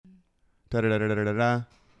Da da da da da da da.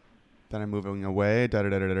 Then I'm moving away. Da da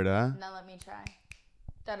da da da da. Now let me try.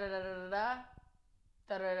 Da da da da da.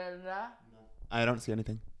 Da da da da. I don't see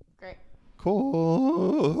anything. Great.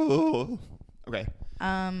 Cool. Okay.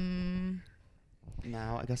 Now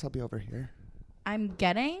I guess I'll be over here. I'm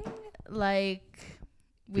getting we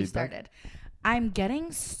started. I'm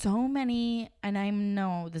getting so many, and I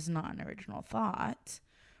know this is not an original thought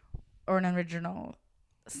or an original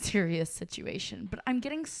serious situation, but I'm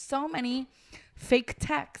getting so many fake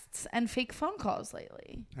texts and fake phone calls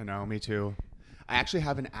lately. I know, me too. I actually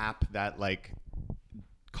have an app that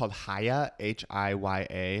called Hiya,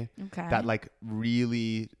 Hiya, Okay. that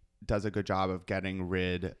really does a good job of getting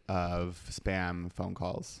rid of spam phone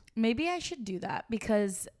calls. Maybe I should do that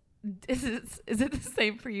because is it the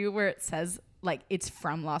same for you where it says it's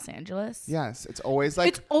from Los Angeles? Yes, it's always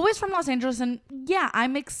it's always from Los Angeles, and yeah,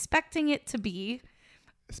 I'm expecting it to be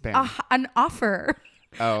spam. an offer.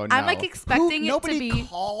 Oh no! I'm expecting it to be. Nobody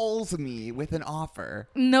calls me with an offer.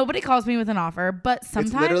 Nobody calls me with an offer, but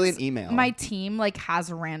sometimes it's literally an email. My team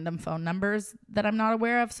has random phone numbers that I'm not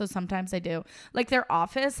aware of, so sometimes I do. Their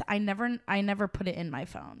office, I never put it in my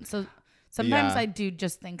phone. So sometimes I do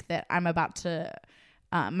just think that I'm about to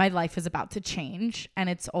my life is about to change, and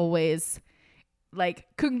it's always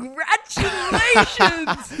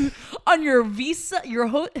congratulations on your Visa, your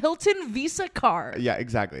Hilton Visa card. Yeah,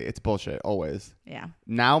 exactly. It's bullshit always. Yeah.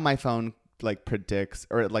 Now my phone predicts,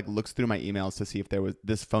 or it looks through my emails to see if there was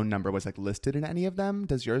this phone number was listed in any of them.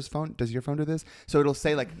 Does your phone do this? So it'll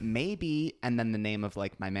say maybe, and then the name of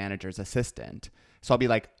my manager's assistant. So I'll be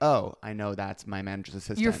oh, I know that's my manager's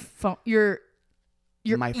assistant. Your phone, your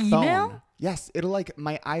my email? Phone. Yes, it'll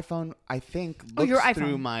my iPhone, I think, looks your iPhone.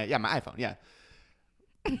 through my iPhone, yeah.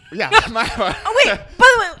 Yeah, my iPhone. Oh wait,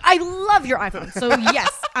 by the way, I love your iPhone. So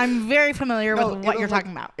yes, I'm very familiar with what you're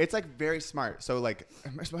talking about. It's very smart. So my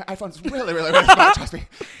iPhone's really, really, really smart. Trust me,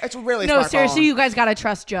 it's really smart. No, seriously, phone. you guys gotta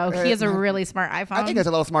trust Joe. He has a really smart iPhone. I think it's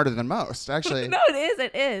a little smarter than most, actually. No, it is.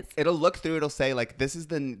 It is. It'll look through. It'll say this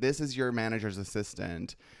is your manager's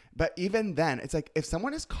assistant. But even then, it's if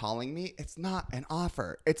someone is calling me, it's not an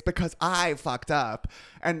offer. It's because I fucked up.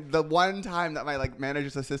 And the one time that my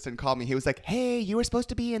manager's assistant called me, he was hey, you were supposed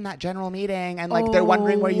to be in that general meeting, and they're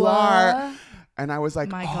wondering where you are. And I was my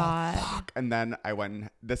God. Fuck. And then I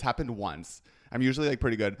went. This happened once. I'm usually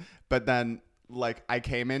pretty good, but then I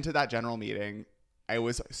came into that general meeting. I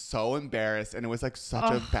was so embarrassed, and it was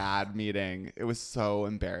such a bad meeting. It was so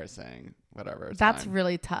embarrassing. Whatever. That's fine.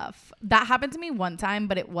 really tough. That happened to me one time,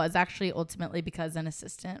 but it was actually ultimately because an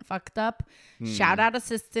assistant fucked up. Shout out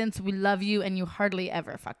assistants. We love you, and you hardly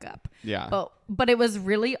ever fuck up. Yeah. But it was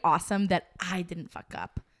really awesome that I didn't fuck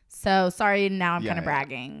up. So sorry, now I'm kind of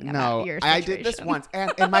bragging about your situation. I did this once,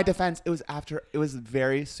 and in my defense, it was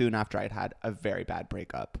very soon after I'd had a very bad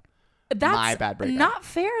breakup. That's my bad breakup. Not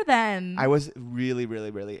fair then. I was really,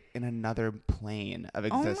 really, really in another plane of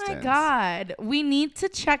existence. Oh my God. We need to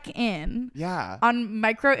check in on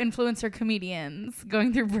micro-influencer comedians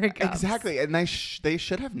going through breakups. Exactly. And they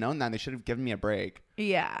should have known that. They should have given me a break.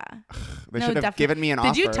 Yeah. They should have given me an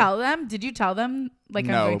offer. Did you tell them?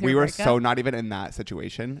 No, we were so not even in that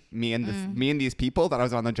situation. Me and these people that I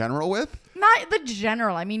was on the general with. Not the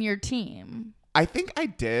general. I mean your team. I think I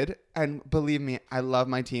did, and believe me, I love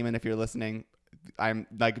my team, and if you're listening, I'm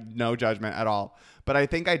no judgment at all. But I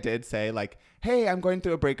think I did say hey, I'm going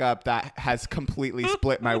through a breakup that has completely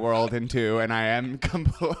split my world in two, and I am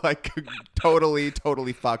totally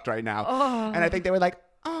fucked right now. Oh. And I think they were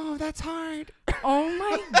oh, that's hard. Oh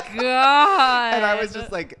my God. And I was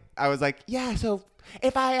just yeah, so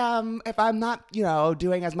if I'm not,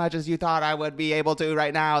 doing as much as you thought I would be able to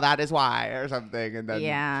right now, that is why, or something. And then,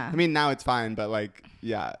 I mean, now it's fine, but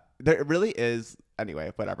there really is.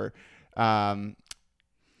 Anyway, whatever. No,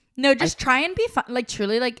 just try and be fun.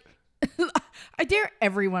 Truly, I dare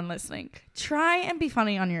everyone listening, try and be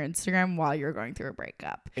funny on your Instagram while you're going through a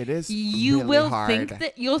breakup. It is. You really will hard.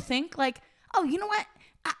 you'll think oh, you know what?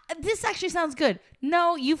 This actually sounds good.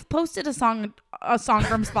 No, you've posted a song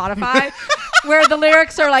from Spotify where the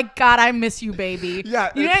lyrics are God, I miss you, baby.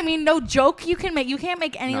 Yeah. You know what I mean? No joke you can't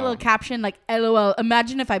make any little caption LOL.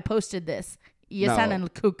 Imagine if I posted this. You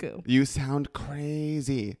sound cuckoo. You sound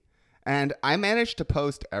crazy. And I managed to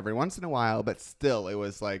post every once in a while, but still it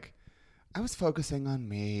was I was focusing on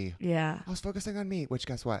me. Yeah. I was focusing on me, which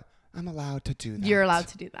guess what? I'm allowed to do that. You're allowed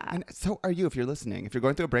to do that. And so are you if you're listening. If you're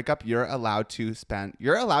going through a breakup, you're allowed to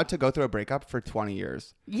go through a breakup for 20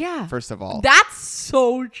 years. Yeah. First of all. That's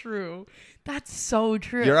so true. That's so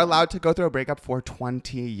true. You're allowed to go through a breakup for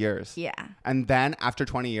 20 years. Yeah. And then after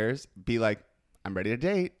 20 years, be I'm ready to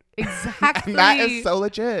date. Exactly. And that is so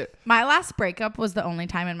legit. My last breakup was the only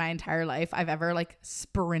time in my entire life I've ever like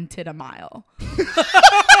sprinted a mile.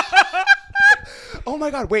 Oh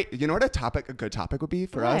my God. Wait, you know what a good topic would be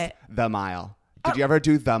for us? What? The mile. Did you ever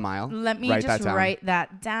do the mile? Let me Write just that down. write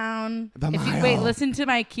that down. The If you mile. wait, listen to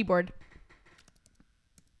my keyboard.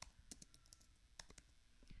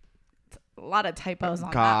 A lot of typos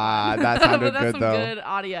on God, that one. that sounded But that's good, some though. good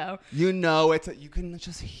audio. You know, you can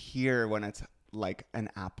just hear when it's like an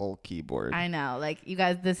Apple keyboard. I know. Like, you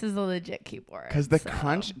guys, this is a legit keyboard. Because the so.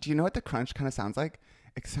 crunch, do you know what the crunch kind of sounds like?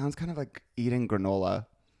 It sounds kind of like eating granola.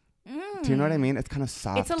 Do you know what I mean? It's kind of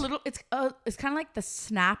soft. It's a little, it's kind of like the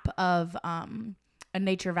snap of a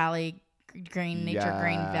Nature Valley Green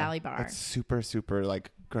Valley bar. It's super, super like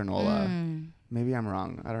granola. Maybe I'm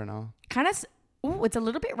wrong. I don't know. Kind of, it's a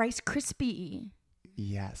little bit Rice Krispy.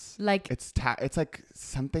 Yes. Like, It's like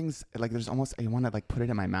something's like there's almost, I want to like put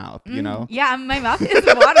it in my mouth, you know? Yeah, my mouth is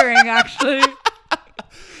watering actually.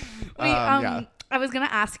 Wait, Yeah. I was gonna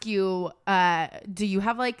ask you, do you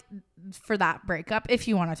have like for that breakup, if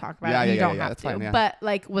you want to talk about it, you don't have that's to. fine, yeah. But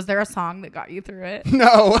like, was there a song that got you through it?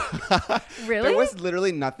 No. Really? There was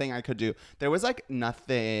literally nothing I could do. There was like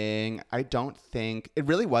nothing. I don't think it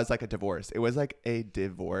really was like a divorce. It was like a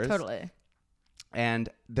divorce. Totally. And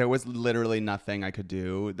there was literally nothing I could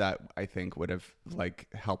do that I think would have like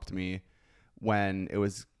helped me when it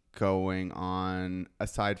was going on,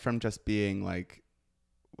 aside from just being like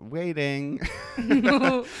waiting.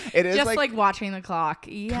 It is just like watching the clock.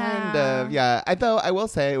 Yeah. kind of, yeah. Though I will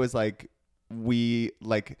say it was like when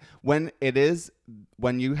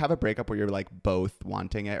you have a breakup where you're like both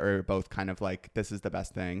wanting it or both kind of like this is the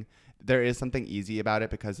best thing, there is something easy about it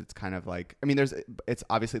because it's kind of like, I mean, it's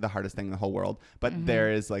obviously the hardest thing in the whole world, but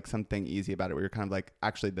there is like something easy about it where you're kind of like,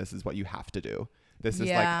 actually, this is what you have to do. This is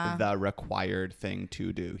like the required thing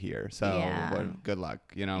to do here. So good luck,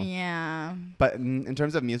 you know? Yeah. But in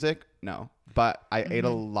terms of music, no. But I ate a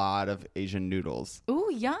lot of Asian noodles. Ooh,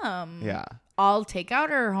 yum. Yeah. All takeout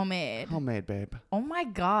or homemade? Homemade, babe. Oh my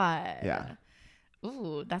God. Yeah.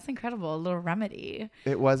 Ooh, that's incredible. A little remedy.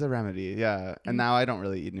 It was a remedy, yeah. And now I don't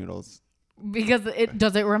really eat noodles. Because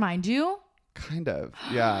does it remind you? Kind of,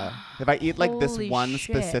 yeah. If I eat like this Holy one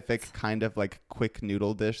shit. specific kind of like quick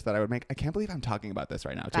noodle dish that I would make, I can't believe I'm talking about this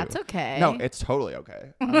right now too. That's okay. No, it's totally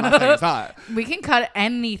okay. I'm not saying it's not. We can cut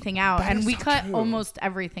anything out, That and is we so cut true. almost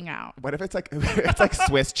everything out. What if it's like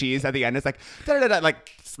Swiss cheese at the end? It's like da-da-da-da,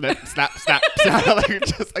 like snip, snap, snap, snap, like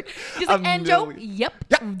just like Just a like, and Joe, million- yep,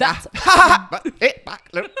 Yeah. that's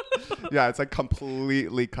Yeah, it's like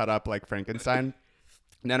completely cut up like Frankenstein.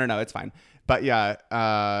 No, it's fine. But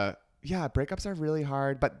yeah, breakups are really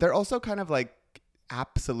hard, but they're also kind of like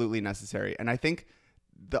absolutely necessary. And I think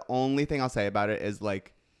the only thing I'll say about it is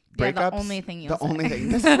like breakups. Yeah, the only thing you'll say.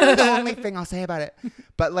 This is really the only thing I'll say about it.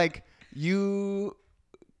 But like you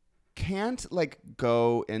can't like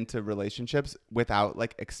go into relationships without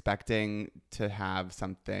like expecting to have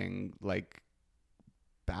something like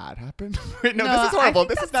bad happen. Wait, no, No, this is horrible. I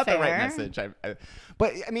think This is not that's the right fair. message.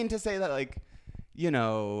 But I mean to say that like, you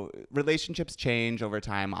know, relationships change over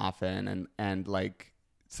time often, and like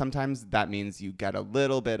sometimes that means you get a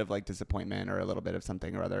little bit of like disappointment or a little bit of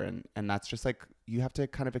something or other, and that's just like you have to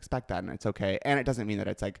kind of expect that, and it's okay. And it doesn't mean that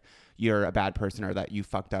it's like you're a bad person or that you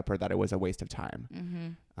fucked up or that it was a waste of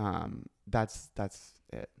time. That's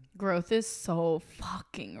it. Growth is so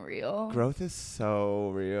fucking real. Growth is so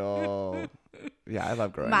real. Yeah, I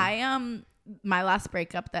love growing. My last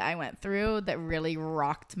breakup that I went through that really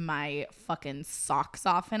rocked my fucking socks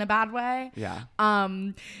off in a bad way. Yeah.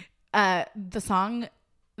 The song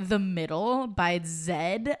 "The Middle" by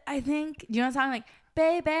Zed, I think. Do you know the song like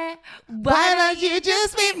 "Baby"? Why don't you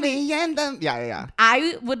just meet me in the yeah.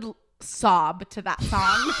 I would sob to that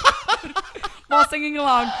song while singing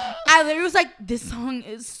along. I literally was like, "This song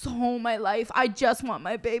is so my life. I just want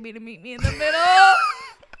my baby to meet me in the middle."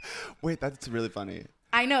 Wait, that's really funny.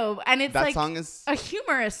 I know, and it's That like song is a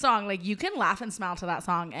humorous song. Like you can laugh and smile to that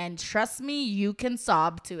song, and trust me, you can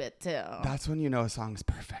sob to it too. That's when you know a song's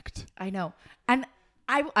perfect. I know, and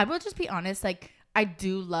I will just be honest. Like I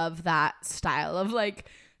do love that style of like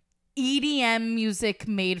EDM music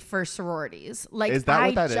made for sororities. Like Is that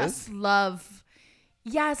what that I just love.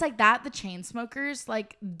 Yeah, it's like that. The Chainsmokers,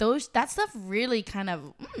 like that stuff really kind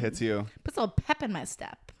of Hits you. puts a little pep in my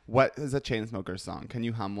step. What is a Chainsmokers song? Can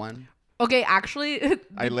you hum one? Okay, actually,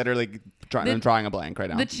 I literally I'm drawing a blank right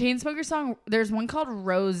now. the Chainsmokers song, there's one called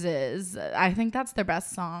Roses. I think that's their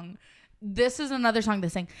best song. This is another song they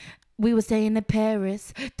sing. We were staying in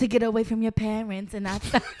Paris to get away from your parents, and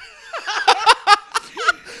that's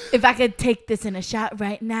if I could take this in a shot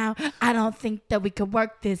right now, I don't think that we could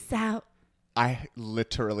work this out. I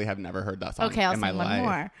literally have never heard that song Okay, I'll in my sing one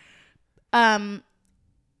life. more.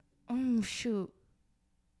 Oh, shoot.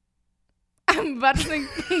 I'm about to sing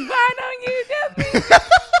Why Don't You Get Me?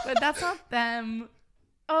 But that's not them.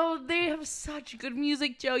 Oh, they have such good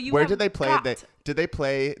music, Joe. Where did they play? Did they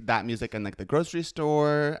play that music in like the grocery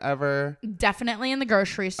store ever? Definitely in the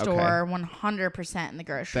grocery store. 100% in the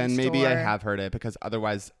grocery store. Then maybe I have heard it, because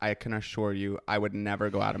otherwise I can assure you I would never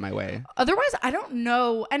go out of my way. Otherwise, I don't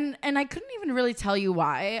know. And I couldn't even really tell you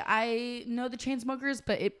why I know the Chainsmokers,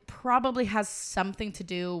 but it probably has something to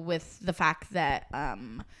do with the fact that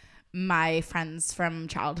my friends from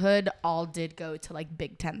childhood all did go to like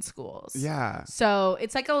Big Ten schools. Yeah. So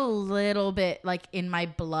it's like a little bit like in my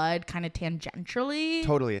blood, kind of tangentially.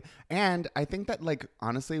 Totally. And I think that like,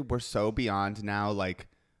 honestly, we're so beyond now, like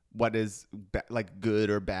what is like good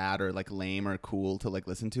or bad or like lame or cool to like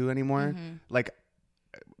listen to anymore. Mm-hmm. Like,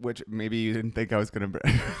 which maybe you didn't think I was going to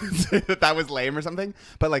say that was lame or something,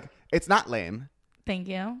 but like, it's not lame. Thank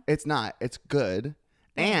you. It's not, it's good.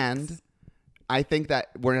 Thanks. And I think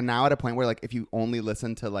that we're now at a point where like if you only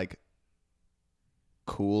listen to like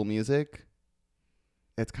cool music,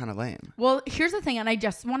 it's kind of lame. Well, here's the thing, and I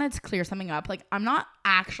just wanted to clear something up. Like, I'm not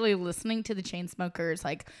actually listening to the Chainsmokers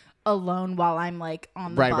like alone while I'm like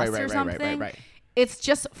on the bus or something. Right. It's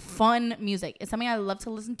just fun music. It's something I love to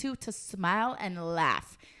listen to smile and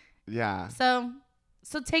laugh. Yeah. So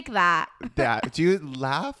take that. Yeah. Do you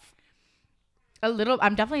laugh? A little.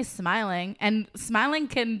 I'm definitely smiling, and smiling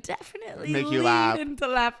can definitely Make you lead laugh. into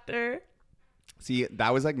laughter. See,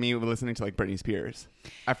 that was like me listening to like Britney Spears.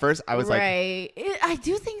 At first, I was right. I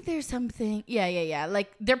do think there's something. Yeah.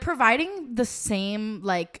 Like they're providing the same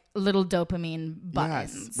like little dopamine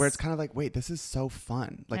buttons. Yes, where it's kind of like, wait, this is so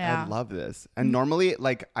fun. Like Yeah. I love this. And normally,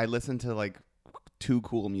 like I listen to like too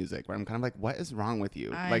cool music, where I'm kind of like, what is wrong with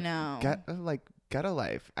you? I like, know. Get a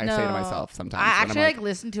life. I say to myself sometimes. I when I'm actually like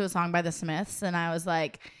listened to a song by the Smiths, and I was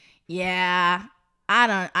like, yeah.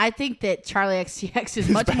 I think that Charlie XCX is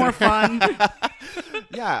much more fun.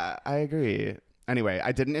 Yeah, I agree. Anyway,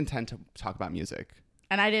 I didn't intend to talk about music.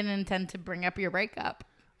 And I didn't intend to bring up your breakup.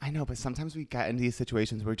 I know, but sometimes we get into these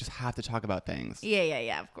situations where we just have to talk about things.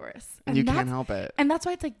 Yeah, of course. And you can't help it. And that's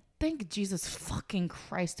why it's like, thank Jesus fucking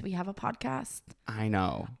Christ we have a podcast. I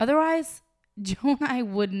know. Otherwise, Joe and I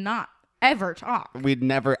would not ever talk. We'd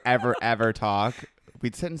never, ever, ever talk.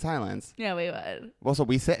 We'd sit in silence. Yeah, we would. Also,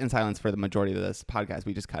 we sit in silence for the majority of this podcast.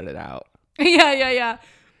 We just cut it out. Yeah.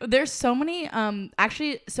 There's so many,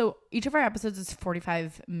 actually, so each of our episodes is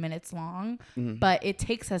 45 minutes long, but it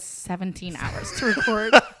takes us 17 hours to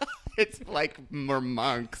record. It's like we're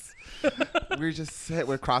monks. We just sit,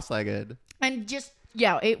 we're cross-legged. And just,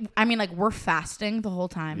 yeah, like we're fasting the whole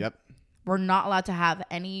time. Yep. We're not allowed to have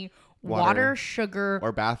any water, sugar,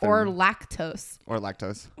 or bathroom. or lactose. Or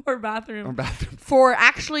lactose. Or bathroom. Or bathroom. For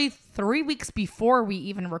actually 3 weeks before we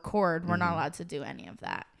even record, we're not allowed to do any of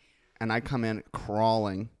that. And I come in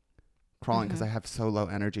crawling because I have so low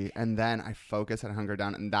energy. And then I focus and hunker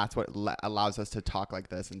down. And that's what allows us to talk like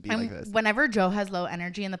this and be like this. Whenever Joe has low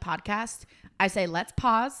energy in the podcast, I say, let's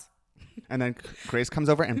pause. And then Grace comes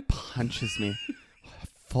over and punches me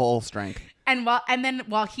full strength. And then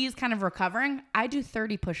while he's kind of recovering, I do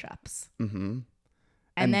 30 push-ups. Mm-hmm.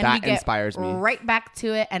 And then that we get inspires me. Right back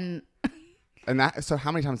to it. And that. So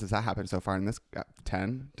how many times has that happened so far in this?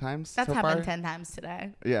 10 times that's so happened far? 10 times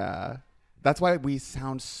today. Yeah. That's why we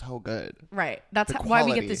sound so good. Right. That's The why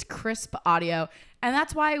we quality. get this crisp audio. And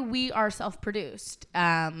that's why we are self-produced.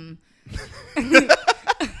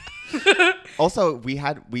 Also,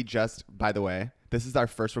 by the way, this is our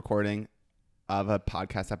first recording of a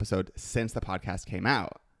podcast episode since the podcast came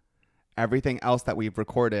out. Everything else that we've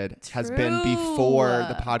recorded has been before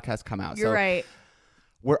the podcast come out. You're right.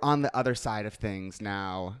 We're on the other side of things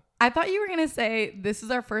now. I thought you were going to say this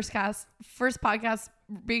is our first podcast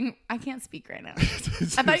being... I can't speak right now. I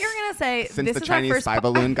thought you were going to say Since this the is Chinese our first spy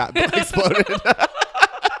balloon got exploded. I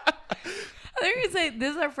thought you were going to say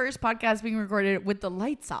this is our first podcast being recorded with the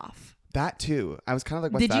lights off. That too. I was kind of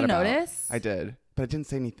like, what's Did that you about? notice? I did, but I didn't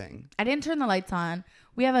say anything. I didn't turn the lights on.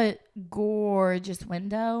 We have a gorgeous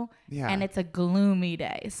window, and it's a gloomy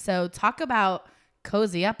day. So talk about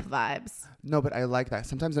cozy up vibes. No, but I like that.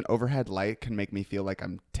 Sometimes an overhead light can make me feel like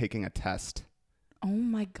I'm taking a test. Oh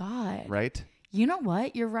my God. Right? You know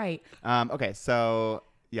what? You're right. Okay, so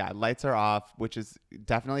yeah, lights are off, which is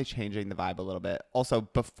definitely changing the vibe a little bit. Also,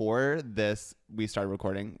 before we started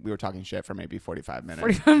recording, we were talking shit for maybe 45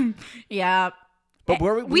 minutes. Yeah. But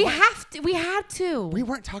we had to. We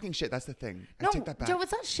weren't talking shit. That's the thing. I take that back. Joe,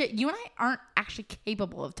 it's not shit. You and I aren't actually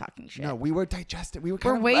capable of talking shit. No, we were digesting. We're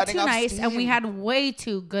way letting too off nice, steam. and we had way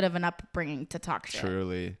too good of an upbringing to talk shit.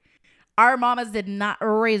 Truly. Our mamas did not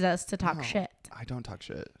raise us to talk shit. I don't talk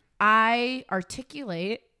shit. I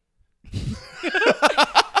articulate.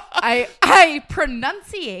 I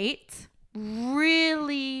pronunciate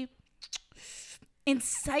really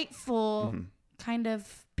insightful kind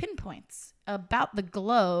of pinpoints about the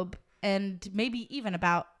globe and maybe even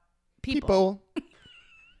about people.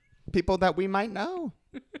 People that we might know.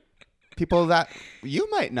 People that you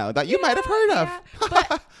might know, that you might have heard of.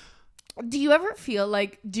 But do you ever feel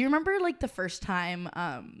like, do you remember like the first time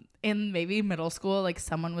in maybe middle school, like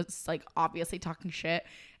someone was like obviously talking shit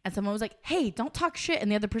and someone was like, hey, don't talk shit.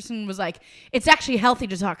 And the other person was like, it's actually healthy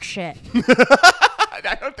to talk shit.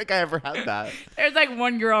 I don't think I ever had that. There's like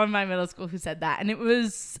one girl in my middle school who said that. And it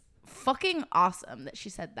was fucking awesome that she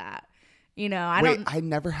said that. You know, I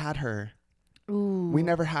never had her. Ooh. We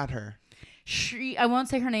never had her. I won't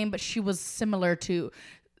say her name, but she was similar to,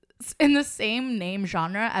 in the same name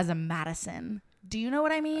genre as a Madison. Do you know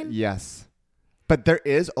what I mean? Yes. But there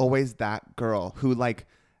is always that girl who like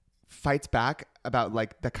fights back about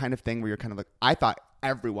like the kind of thing where you're kind of like, I thought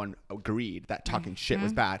everyone agreed that talking shit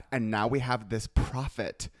was bad. And now we have this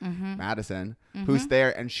prophet, Madison, who's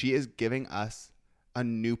there and she is giving us a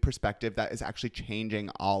new perspective that is actually changing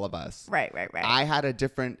all of us. Right. I had a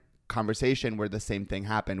different conversation where the same thing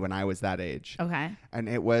happened when I was that age. Okay. And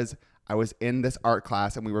I was in this art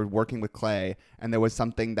class and we were working with clay and there was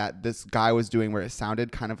something that this guy was doing where it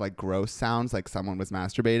sounded kind of like gross sounds, like someone was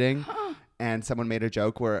masturbating. And someone made a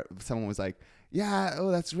joke where someone was like, yeah, oh,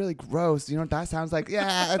 that's really gross. You know what that sounds like?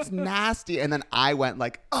 Yeah, that's nasty. And then I went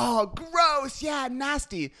like, oh, gross. Yeah,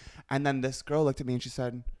 nasty. And then this girl looked at me and she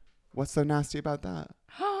said, what's so nasty about that?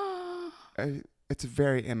 It's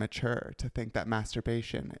very immature to think that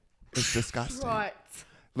masturbation is disgusting. What?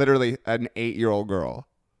 Literally an 8-year-old girl.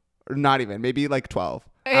 Or not even, maybe like 12.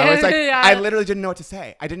 I was like, I literally didn't know what to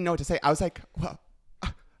say. I was like, well,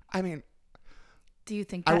 I mean. Do you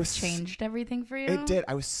think that changed everything for you? It did.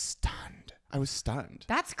 I was stunned.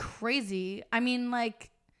 That's crazy. I mean,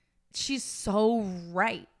 like, she's so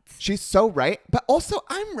right. She's so right, but also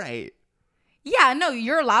I'm right. Yeah, no,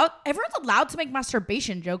 you're allowed. Everyone's allowed to make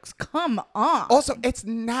masturbation jokes. Come on. Also, it's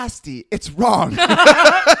nasty. It's wrong.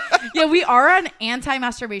 Yeah, we are an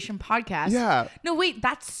anti-masturbation podcast. Yeah. No, wait,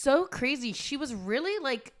 that's so crazy. She was really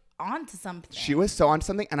like onto something. She was so onto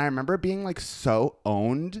something, and I remember being like so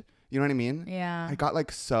owned. You know what I mean? Yeah. I got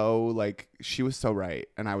like so like she was so right,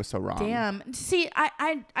 and I was so wrong. Damn. See,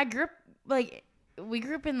 I grew up like we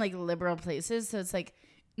grew up in like liberal places, so it's like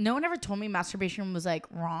no one ever told me masturbation was like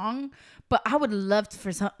wrong, but I would love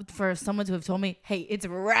for someone to have told me, hey, it's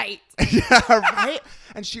right. Yeah, right.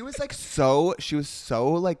 And she was so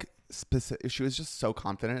like specific. She was just so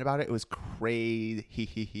confident about it. It was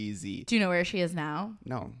crazy. Do you know where she is now?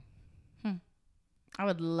 No. I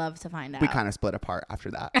would love to find out. We kind of split apart after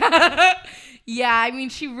that. Yeah, I mean,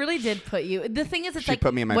 she really did put you. The thing is, it's she like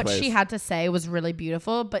put me in my what place. she had to say was really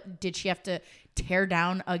beautiful, but did she have to tear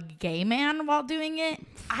down a gay man while doing it?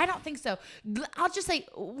 I don't think so. I'll just say,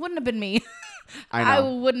 wouldn't have been me. I know. I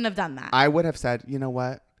wouldn't have done that. I would have said, you know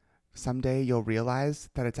what? Someday you'll realize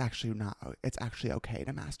that it's actually okay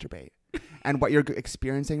to masturbate. And what you're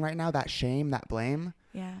experiencing right now, that shame, that blame.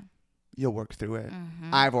 Yeah. You'll work through it.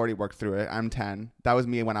 I've already worked through it. I'm 10. That was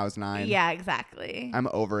me when I was 9. Yeah, exactly. I'm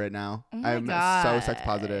over it now. Oh my I'm God. so sex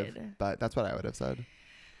positive. But that's what I would have said.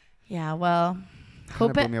 Yeah, well,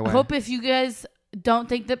 blew me away. hope if you guys don't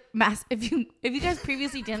think that if you guys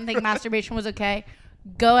previously didn't think masturbation was okay,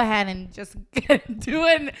 go ahead and just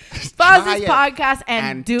pause this podcast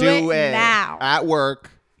and do it now. At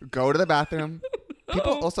work. Go to the bathroom.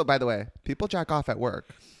 People also, by the way, people jack off at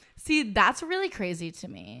work. See, that's really crazy to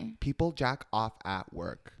me. People jack off at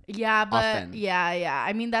work. Yeah, but often. yeah.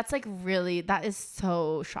 I mean, that is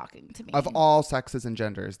so shocking to me. Of all sexes and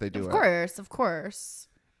genders, they do it. Of course.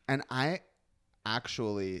 And I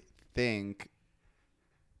actually think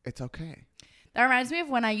it's okay. That reminds me of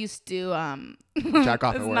when I used to jack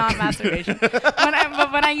off at work. It's not masturbation.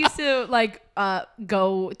 when I used to like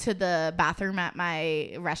go to the bathroom at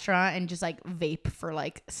my restaurant and just like vape for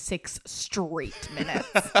like 6 straight minutes.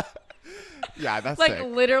 Yeah, that's like sick.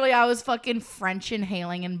 Literally I was fucking French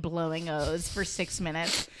inhaling and blowing O's for 6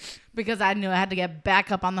 minutes because I knew I had to get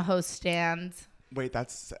back up on the host stand. Wait,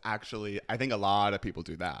 that's actually, I think a lot of people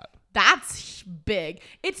do that. That's big.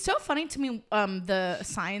 It's so funny to me, the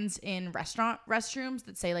signs in restaurant restrooms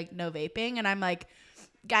that say like no vaping. And I'm like,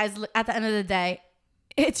 guys, at the end of the day,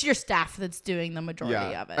 it's your staff that's doing the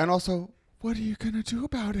majority of it. And also, what are you going to do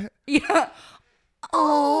about it? Yeah.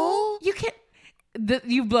 Oh, you can't.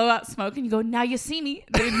 You blow out smoke and you go, now you see me.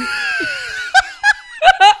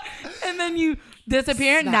 And then you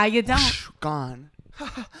disappear and now you don't. Gone.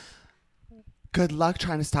 Good luck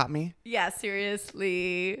trying to stop me. Yeah,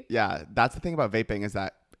 seriously. Yeah, that's the thing about vaping is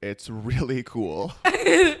that it's really cool.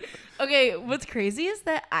 Okay, what's crazy is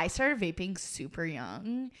that I started vaping super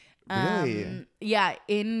young. Really? Yeah,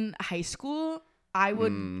 in high school, I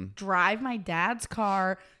would drive my dad's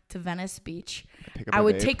car to Venice Beach. I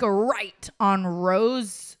would take a right on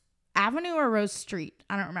Rose Avenue or Rose Street.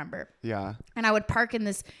 I don't remember. Yeah. And I would park in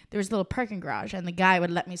this, there was a little parking garage, and the guy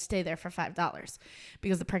would let me stay there for $5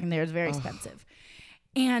 because the parking there is very expensive.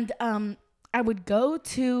 And I would go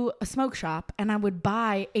to a smoke shop and I would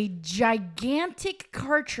buy a gigantic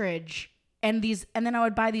cartridge and then I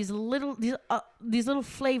would buy these little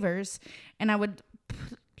flavors, and I would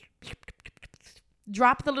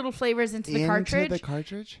drop the little flavors into the cartridge. The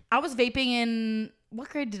cartridge? I was vaping in, what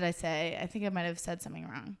grade did I say? I think I might have said something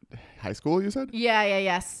wrong. High school, you said?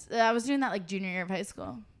 Yes. I was doing that like junior year of high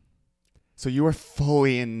school. So you were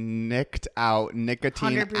fully nicked out,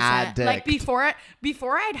 nicotine 100%. addict. Like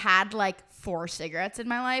before I'd had like 4 cigarettes in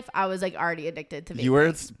my life, I was like already addicted to vaping.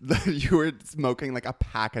 You were smoking like a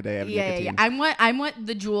pack a day of nicotine. Yeah. I'm what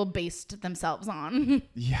the Juul based themselves on.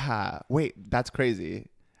 Yeah. Wait, that's crazy.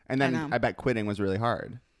 And then I bet quitting was really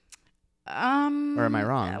hard. Or am I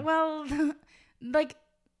wrong? Well, like,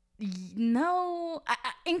 no.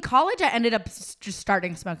 In college, I ended up just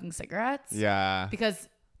starting smoking cigarettes. Yeah. Because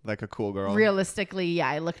like a cool girl. Realistically, yeah,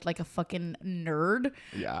 I looked like a fucking nerd.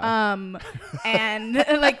 Yeah. And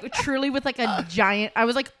like truly with like a giant, I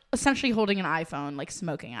was like essentially holding an iPhone, like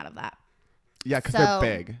smoking out of that. Yeah, because they're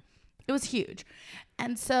big. It was huge.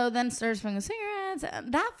 And so then started smoking cigarettes.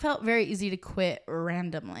 That felt very easy to quit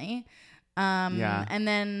randomly. Yeah. And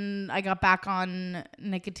then I got back on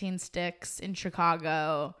nicotine sticks in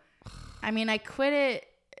Chicago. I mean, I quit it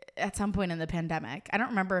at some point in the pandemic. I don't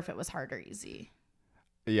remember if it was hard or easy.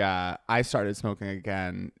 Yeah, I started smoking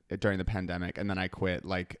again during the pandemic, and then I quit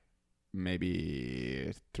like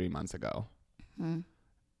maybe 3 months ago.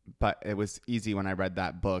 But it was easy when I read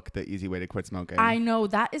that book, The Easy Way to Quit Smoking. I know,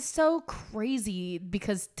 that is so crazy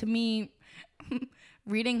because to me,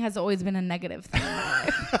 reading has always been a negative thing in my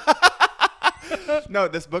life. No,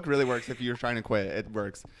 this book really works if you're trying to quit. It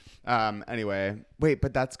works. Anyway, wait,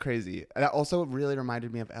 but that's crazy. That also really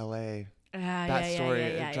reminded me of LA. That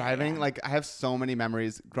story, driving. Like, I have so many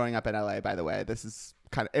memories growing up in LA, by the way. This is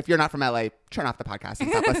kind of, if you're not from LA, turn off the podcast and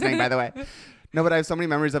stop listening, by the way. No, but I have so many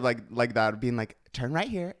memories of like that, being like, turn right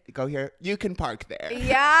here, go here, you can park there.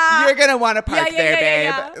 Yeah. You're going to want to park there, babe.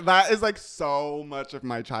 Yeah. That is like so much of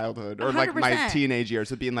my childhood or 100%. like my teenage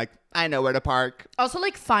years of being like, I know where to park. Also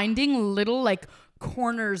like finding little like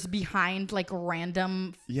corners behind like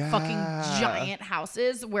random fucking giant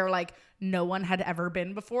houses where like no one had ever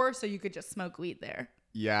been before, so you could just smoke weed there.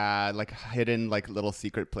 Yeah, like hidden like little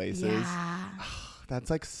secret places. Yeah.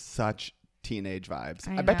 That's like such teenage vibes.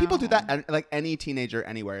 I bet people do know. that. And like any teenager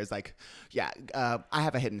anywhere is like, yeah, I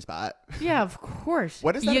have a hidden spot. Yeah, of course.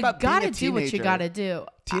 What is that about being a You gotta do what you teenager? gotta do.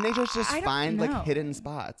 Teenagers just I don't find know. like hidden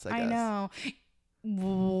spots, I guess. know.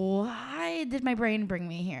 Why did my brain bring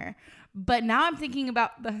me here? But now I'm thinking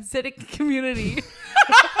about the Hasidic community.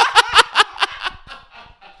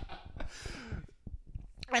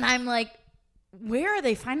 And I'm like, where are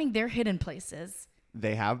they finding their hidden places?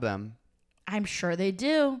 They have them. I'm sure they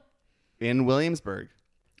do. In Williamsburg.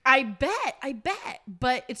 I bet.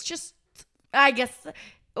 But it's just, I guess,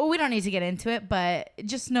 we don't need to get into it, but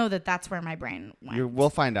just know that that's where my brain went. We'll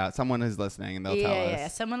find out. Someone is listening and they'll tell us. Yeah.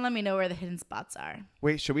 Someone let me know where the hidden spots are.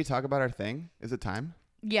 Wait, should we talk about our thing? Is it time?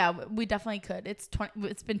 Yeah, we definitely could. It's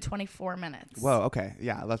been 24 minutes. Whoa, okay.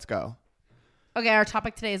 Yeah, let's go. Okay, our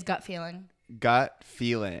topic today is gut feeling. Gut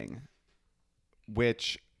feeling,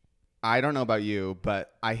 which I don't know about you,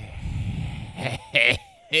 but I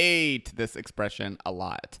hate this expression a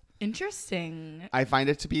lot. Interesting. I find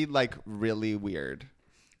it to be like really weird.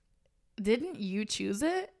 Didn't you choose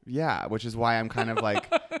it? Yeah, which is why I'm kind of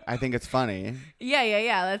like, I think it's funny.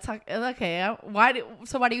 Yeah. Let's talk. Okay. Why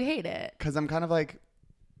do you hate it? Because I'm kind of like,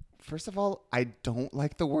 first of all, I don't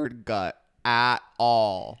like the word gut at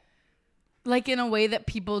all. Like in a way that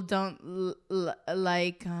people don't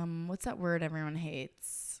like. What's that word everyone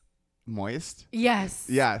hates? Moist? Yes.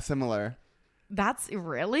 Yeah, similar. That's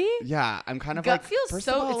really? Yeah, I'm kind of gut like. Feels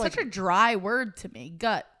so. It's like, such a dry word to me.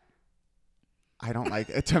 Gut. I don't like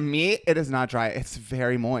it. To me, it is not dry. It's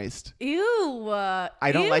very moist. Ew.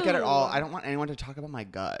 I don't like it at all. I don't want anyone to talk about my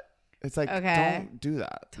gut. It's like, don't do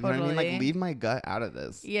that. Totally. You know what I mean? Like, leave my gut out of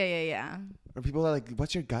this. Yeah. Or people are like,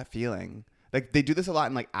 what's your gut feeling? Like, they do this a lot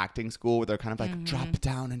in like acting school where they're kind of like, drop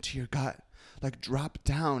down into your gut. Like, drop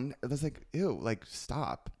down. It's like, ew, like,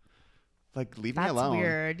 stop. Like, leave me alone. That's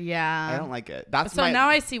weird. Yeah. I don't like it. So now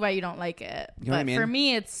I see why you don't like it. You know what I mean? For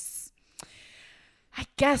me, it's, I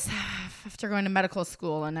guess after going to medical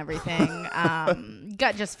school and everything,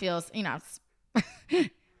 gut just feels,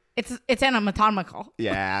 it's anatomical.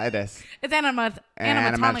 Yeah, it is. It's animatronic.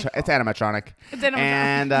 It's animatronic. It's animatronic.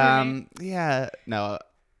 And yeah, no,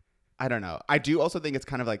 I don't know. I do also think it's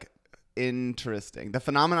kind of like interesting. The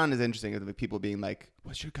phenomenon is interesting of people being like,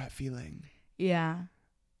 "What's your gut feeling?" Yeah.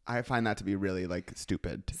 I find that to be really like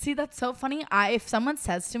stupid. See, that's so funny. If someone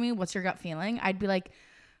says to me, "What's your gut feeling?" I'd be like,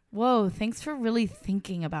 "Whoa, thanks for really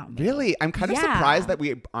thinking about me." Really? I'm kind of surprised that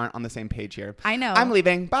we aren't on the same page here. I know. I'm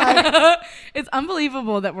leaving. Bye. It's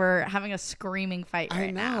unbelievable that we're having a screaming fight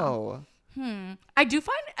right now. I know. I do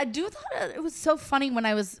thought it was so funny when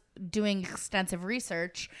I was doing extensive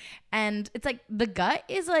research, and it's like the gut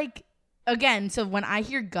is like, again, so when I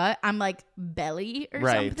hear gut, I'm like belly or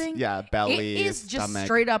something. Yeah, belly. It is just stomach.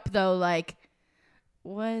 straight up though, like,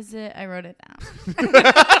 was it? I wrote it down.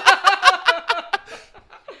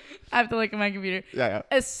 I have to look at my computer. Yeah.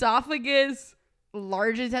 Esophagus,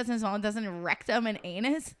 large intestine, small intestine, rectum, and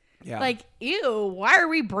anus. Yeah. Like, ew, why are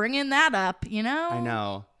we bringing that up, you know? I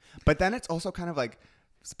know. But then it's also kind of like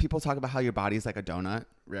people talk about how your body's like a donut,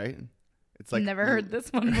 right? It's like never heard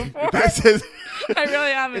this one before. I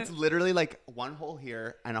really haven't. It's literally like one hole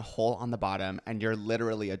here and a hole on the bottom, and you're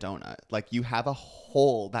literally a donut. Like you have a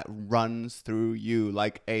hole that runs through you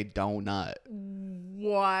like a donut.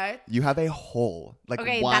 What? You have a hole. Like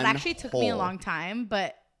okay, one that actually took me a hole. long time,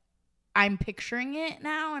 but I'm picturing it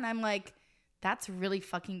now, and I'm like, that's really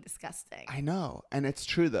fucking disgusting. I know. And it's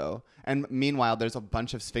true though. And meanwhile, there's a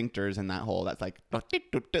bunch of sphincters in that hole that's like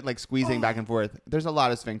squeezing back and forth. There's a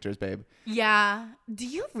lot of sphincters, babe. Yeah. Do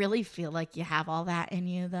you really feel like you have all that in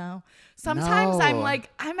you though? Sometimes I'm No.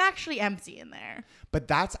 like, I'm actually empty in there. But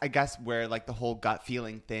that's, I guess, where like the whole gut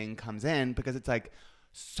feeling thing comes in, because it's like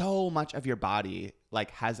so much of your body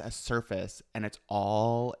like has a surface and it's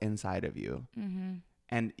all inside of you. Mm-hmm.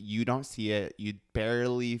 And you don't see it. You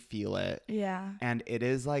barely feel it. Yeah. And it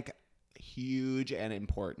is like huge and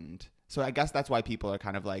important. So I guess that's why people are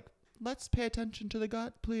kind of like, let's pay attention to the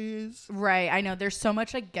gut, please. Right. I know there's so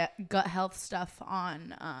much like gut health stuff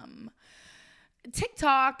on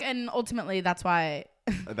TikTok, and ultimately that's why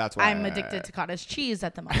I'm addicted to cottage cheese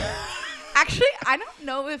at the moment. Actually, I don't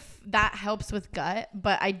know if that helps with gut,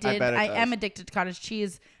 but I am addicted to cottage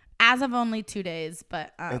cheese as of only 2 days,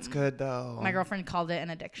 but it's good though. My girlfriend called it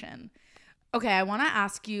an addiction. Okay, I want to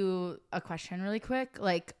ask you a question really quick.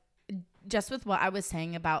 Like, just with what I was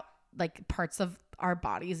saying about like parts of our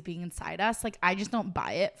bodies being inside us, like I just don't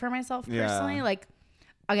buy it for myself personally. Yeah. Like,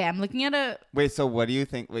 okay, I'm looking at Wait, so what do you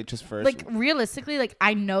think? Wait, just first. like realistically, like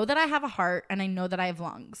I know that I have a heart and I know that I have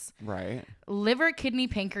lungs. Right. Liver, kidney,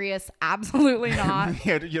 pancreas, absolutely not.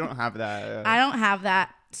 Yeah, you don't have that. I don't have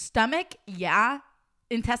that. Stomach, yeah.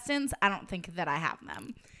 Intestines, I don't think that I have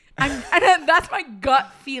them. That's my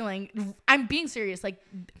gut feeling. I'm being serious. Like,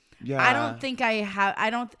 yeah. I don't think I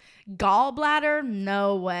have. Gallbladder,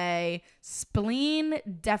 no way. Spleen,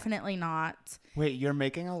 definitely not. Wait, you're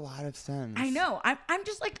making a lot of sense. I know. I'm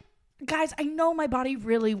just like, guys, I know my body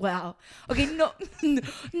really well. Okay, no,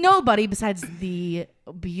 nobody besides the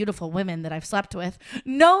beautiful women that I've slept with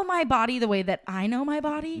know my body the way that I know my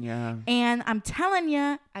body. Yeah. And I'm telling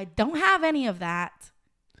you, I don't have any of that.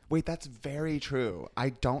 Wait, that's very true. I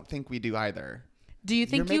don't think we do either. Do you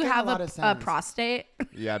think you have a prostate?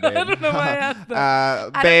 Yeah, babe. I don't know why I asked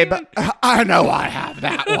that. Babe, I know I have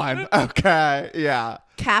that one. Okay, yeah.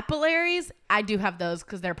 Capillaries, I do have those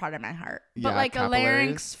because they're part of my heart. But Yeah, like a capillaries.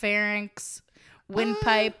 larynx, pharynx,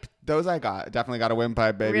 windpipe. Those I got. Definitely got a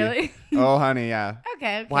windpipe, baby. Really? Oh, honey, yeah.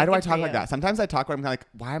 Okay. Why do I good for talk like you. that? Sometimes I talk where I'm like,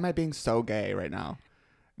 why am I being so gay right now?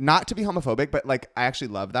 Not to be homophobic, but like I actually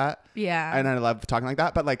love that. Yeah. And I love talking like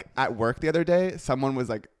that. But like at work the other day, someone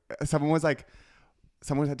said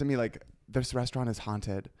to me like, this restaurant is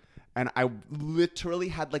haunted. And I literally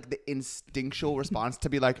had like the instinctual response to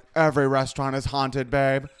be like, every restaurant is haunted,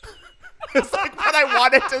 babe. It's like what I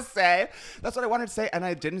wanted to say. That's what I wanted to say. And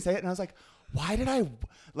I didn't say it. And I was like, why did I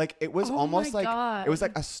like, it was almost like, God. it was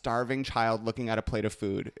like a starving child looking at a plate of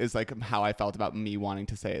food is like how I felt about me wanting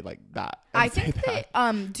to say like that. I think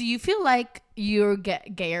that, do you feel like you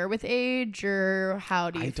get gayer with age, or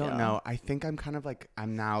how do you feel? I don't know. I think I'm kind of like,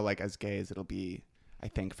 I'm now like as gay as it'll be, I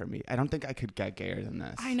think, for me. I don't think I could get gayer than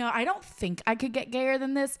this. I know. I don't think I could get gayer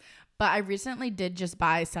than this, but I recently did just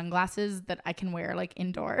buy sunglasses that I can wear like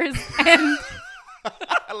indoors. And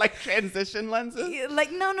like transition lenses?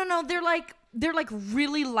 like, no. They're like, they're like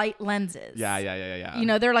really light lenses. Yeah. You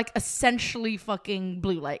know, they're like essentially fucking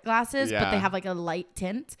blue light glasses, but they have like a light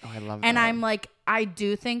tint. Oh, I love and that. I'm like, I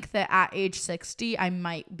do think that at age 60, I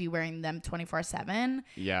might be wearing them 24/7.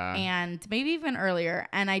 Yeah. And maybe even earlier.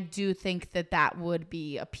 And I do think that that would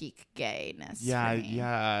be a peak gayness. Yeah, for me.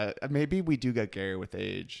 yeah. Maybe we do get gayer with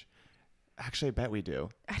age. Actually, I bet we do.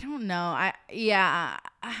 I don't know.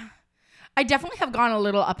 I definitely have gone a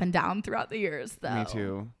little up and down throughout the years, though. Me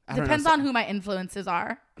too. I don't Depends know. on who my influences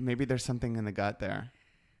are. Maybe there's something in the gut there.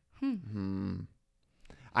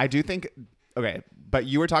 I do think, okay, but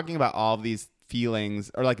you were talking about all of these feelings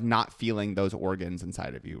or like not feeling those organs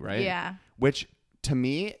inside of you, right? Yeah. Which to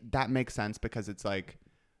me, that makes sense because it's like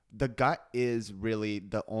the gut is really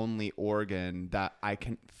the only organ that I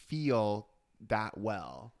can feel that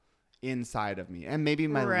well inside of me. And maybe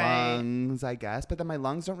my lungs, I guess, but then my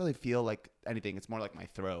lungs don't really feel like anything. It's more like my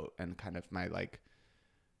throat and kind of my like,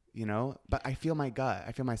 you know, but I feel my gut.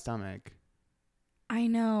 I feel my stomach. I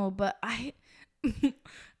know, but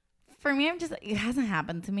for me, I'm just, it hasn't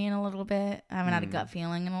happened to me in a little bit. I haven't had a gut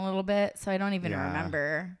feeling in a little bit, so I don't even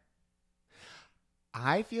remember.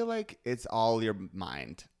 I feel like it's all your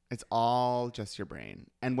mind. It's all just your brain.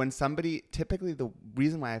 And when somebody, typically the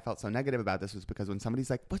reason why I felt so negative about this was because when somebody's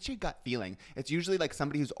like, what's your gut feeling? It's usually like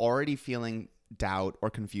somebody who's already feeling doubt or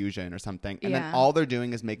confusion or something. And then all they're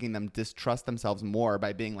doing is making them distrust themselves more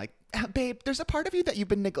by being like, babe, there's a part of you that you've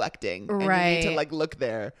been neglecting. And you need to like look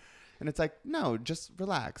there. And it's like, no, just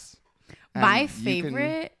relax. And my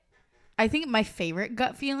favorite, I think my favorite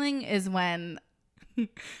gut feeling is when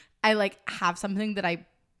I like have something that I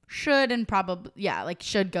should and probably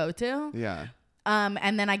should go to. Yeah.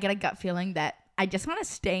 And then I get a gut feeling that I just want to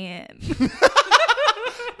stay in.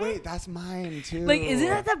 Wait, that's mine too. Like, isn't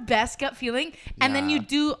that the best gut feeling? And then you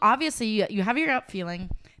do, obviously you have your gut feeling.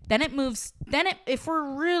 Then it moves. If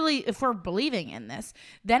we're believing in this,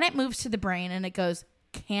 then it moves to the brain and it goes,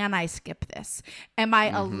 can I skip this? Am I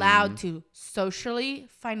allowed to socially,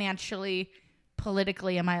 financially,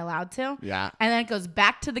 politically? Am I allowed to? Yeah. And then it goes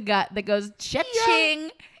back to the gut that goes, cha-ching. Yeah.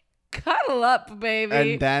 Cuddle up, baby.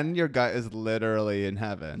 And then your gut is literally in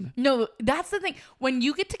heaven. No, that's the thing. When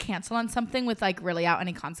you get to cancel on something with like really out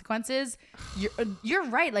any consequences, you're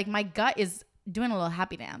right. Like my gut is doing a little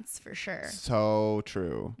happy dance for sure. So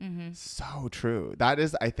true. So true. That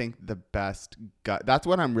is, I think, the best gut. That's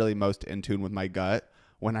when I'm really most in tune with my gut,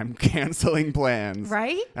 when I'm canceling plans.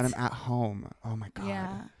 Right? And I'm at home. Oh my God.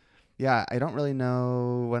 Yeah. Yeah, I don't really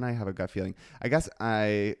know when I have a gut feeling. I guess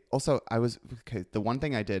the one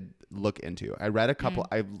thing I did look into, I read a couple,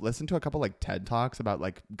 I listened to a couple like TED Talks about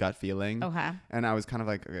like gut feeling. Okay. And I was kind of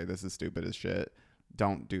like, okay, this is stupid as shit.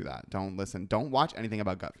 Don't do that. Don't listen. Don't watch anything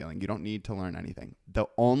about gut feeling. You don't need to learn anything. The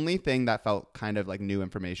only thing that felt kind of like new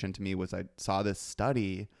information to me was I saw this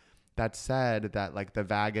study that said that like the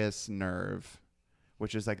vagus nerve,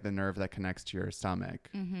 which is like the nerve that connects to your stomach,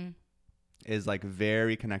 is like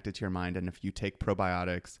very connected to your mind. And if you take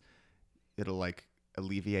probiotics, it'll like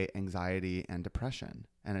alleviate anxiety and depression.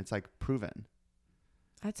 And it's like proven.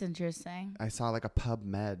 That's interesting. I saw like a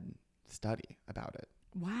PubMed study about it.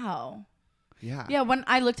 Wow. Yeah. Yeah. When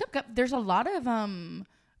I looked up gut, there's a lot of,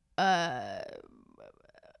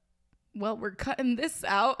 well, we're cutting this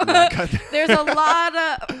out. Yeah, there's a lot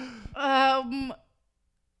of, I'm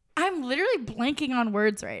literally blanking on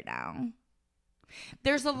words right now.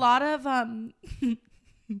 There's a lot of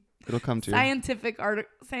it'll come to scientific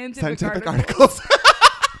scientific articles.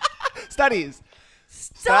 Studies.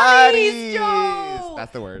 Joe!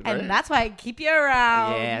 That's the word, and right? that's why I keep you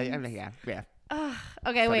around. Yeah.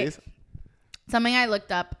 Okay, Studies. wait. Something I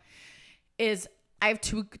looked up is I have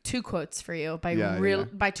two quotes for you by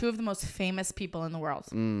two of the most famous people in the world.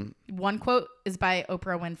 One quote is by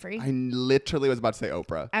Oprah Winfrey. I literally was about to say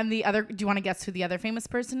Oprah. And the other, do you want to guess who the other famous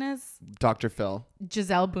person is? Dr. Phil.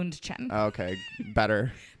 Giselle Bundchen. Okay,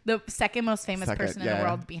 better. The second most famous person in the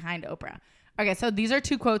world behind Oprah. Okay, so these are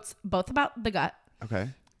two quotes, both about the gut. Okay.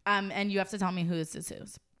 And you have to tell me who this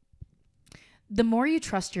is. The more you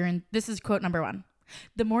trust this is quote number 1.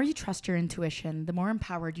 The more you trust your intuition, the more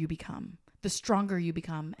empowered you become, the stronger you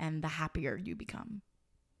become, and the happier you become.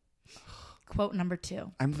 Quote number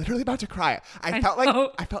 2. I'm literally about to cry. I felt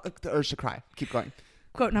like the urge to cry. Keep going.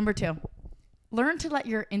 Quote number 2. Learn to let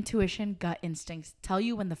your intuition, gut instincts tell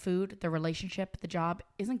you when the food, the relationship, the job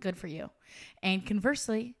isn't good for you. And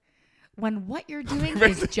conversely, when what you're doing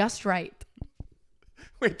is just right.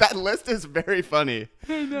 Wait, that list is very funny.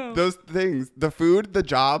 I know. Those things, the food, the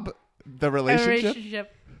job, the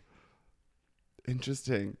relationship.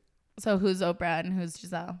 Interesting. So who's Oprah and who's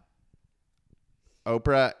Giselle?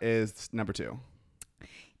 Oprah is number 2.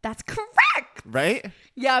 That's correct. Right?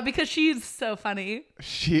 Yeah, because she's so funny.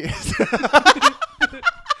 She is.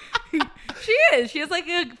 She is. She has like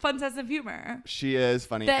a fun sense of humor. She is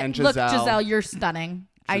funny. That, And Giselle. look, Giselle, you're stunning.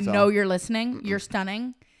 I know you're listening. You're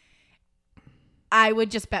stunning. I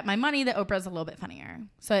would just bet my money that Oprah's a little bit funnier.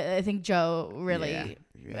 So I think Joe really,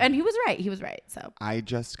 Yeah. and he was right. He was right. So I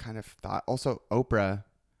just kind of thought, also Oprah,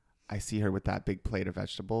 I see her with that big plate of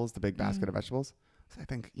vegetables, the big basket of vegetables. So I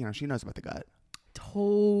think, she knows about the gut.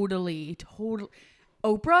 Totally.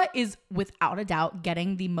 Oprah is without a doubt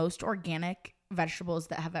getting the most organic vegetables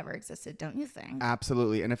that have ever existed, don't you think?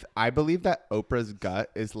 Absolutely. And if I believe that Oprah's gut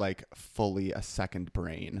is like fully a second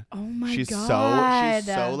brain. Oh my she's God. She's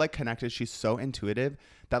so like connected. She's so intuitive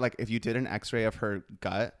that like if you did an x-ray of her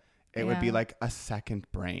gut, it would be like a second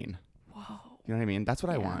brain. Whoa. You know what I mean? That's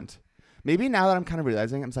what I want. Maybe now that I'm kind of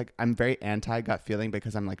realizing, I'm very anti-gut feeling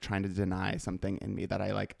because I'm like trying to deny something in me that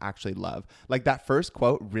I like actually love. Like that first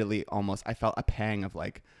quote really I felt a pang of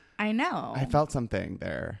like, I know. I felt something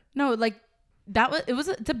there. No, like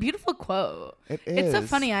it's a beautiful quote. It is. It's so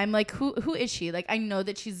funny. I'm like, who is she? Like, I know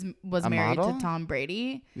that was married model? to Tom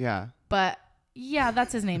Brady. Yeah. But yeah,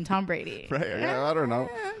 that's his name, Tom Brady. Right. Yeah, I don't know.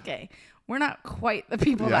 Okay. We're not quite the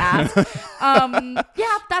people to ask.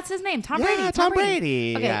 Yeah, that's his name, Tom Brady. Yeah, Tom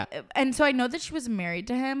Brady. Okay, yeah. And so I know that she was married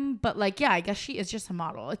to him, but like, yeah, I guess she is just a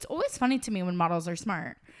model. It's always funny to me when models are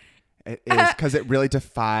smart. It is because it really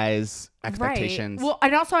defies expectations. Right. Well,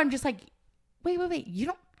 and also I'm just like, wait. You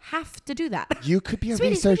don't have to do that. You could be a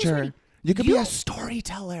Sweetie, researcher. sweetie. You could be a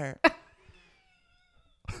storyteller.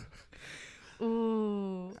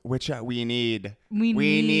 Ooh. Which we need. We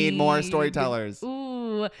need more storytellers.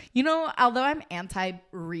 Ooh. Although I'm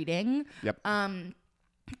anti-reading, Yep.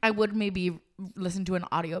 I would maybe listen to an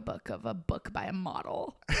audiobook of a book by a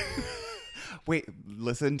model. Wait,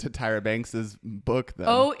 listen to Tyra Banks's book then.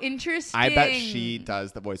 Oh, interesting. I bet she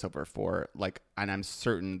does the voiceover for like, and I'm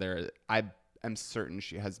certain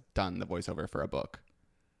she has done the voiceover for a book.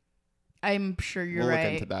 I'm sure you're We'll right.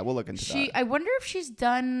 look into that. We'll look into that. I wonder if she's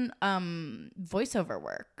done voiceover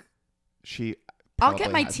work. I'll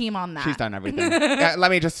get my team on that. She's done everything. Yeah,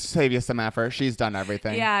 let me just save you some effort. She's done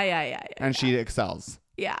everything. Yeah. And she excels.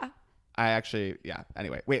 Yeah.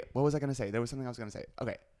 Anyway, wait, what was I going to say? There was something I was going to say.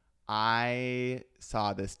 Okay. I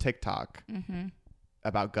saw this TikTok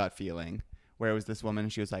about gut feeling where it was this woman.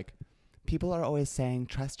 She was like, people are always saying,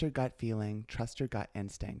 trust your gut feeling, trust your gut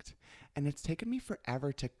instinct. And it's taken me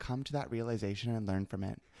forever to come to that realization and learn from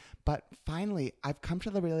it. But finally, I've come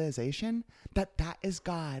to the realization that is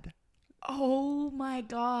God. Oh my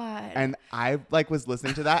God. And I like was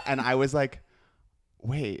listening to that and I was like,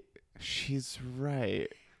 wait, she's right.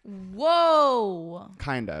 Whoa.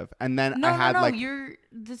 Kind of. And then No,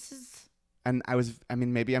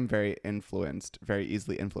 maybe I'm very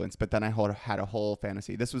easily influenced. But then I had a whole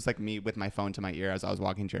fantasy. This was like me with my phone to my ear as I was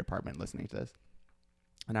walking to your apartment listening to this.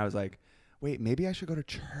 And I was like, wait, maybe I should go to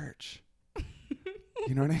church.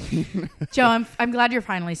 You know what I mean? Joe, I'm glad you're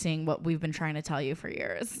finally seeing what we've been trying to tell you for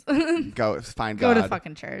years. Go find God. Go to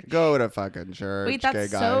fucking church. Go to fucking church. Wait, that's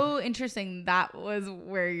so interesting. That was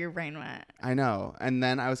where your brain went. I know. And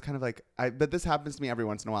then I was kind of like, but this happens to me every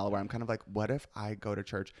once in a while where I'm kind of like, what if I go to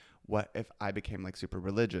church? What if I became like super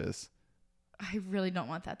religious? I really don't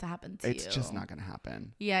want that to happen to you. It's just not going to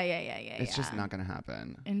happen. Yeah. It's just not going to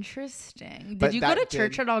happen. Interesting. But did you go to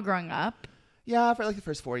church at all growing up? Yeah, for like the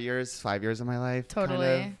first 5 years of my life.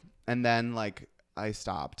 Totally. Kind of. And then like I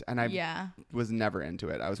stopped and I was never into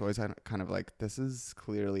it. I was always kind of like, this is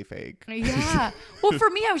clearly fake. Yeah. Well,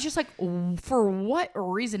 for me, I was just like, for what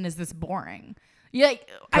reason is this boring? Yeah,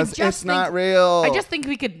 because it's not real. I just think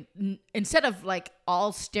we could, instead of like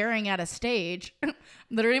all staring at a stage,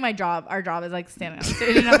 literally our job is like standing on a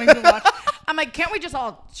stage and having to watch. I'm like, can't we just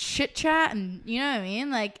all chit chat and you know what I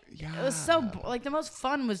mean? Like, It was so like the most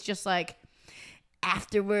fun was just like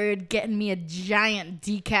afterward getting me a giant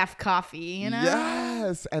decaf coffee, you know?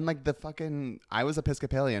 Yes. And like I was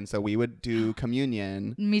Episcopalian, so we would do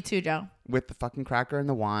communion. Me too, Joe. With the fucking cracker and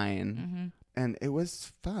the wine. And it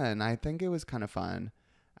was fun. I think it was kind of fun.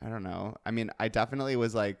 I don't know. I mean, I definitely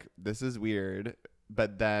was like, this is weird.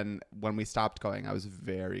 But then when we stopped going, I was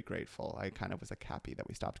very grateful. I kind of was like happy that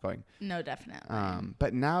we stopped going. No, definitely.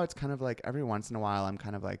 But now it's kind of like every once in a while, I'm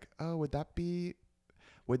kind of like, oh, would that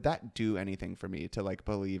do anything for me to like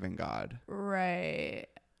believe in God? Right.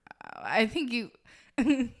 I think you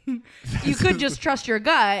could just trust your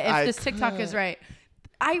gut if this TikTok is right.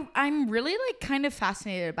 I'm really like kind of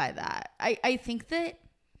fascinated by that. I think that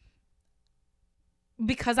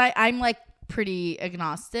because I'm like pretty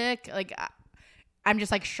agnostic, like I'm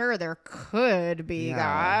just like, sure, there could be God.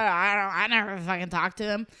 I never fucking talked to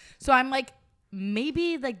him. So I'm like,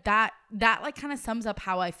 maybe like that like kind of sums up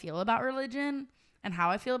how I feel about religion and how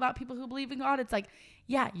I feel about people who believe in God. It's like,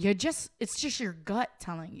 yeah, it's just your gut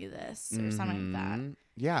telling you this or something like that.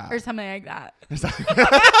 Yeah. Or something like that.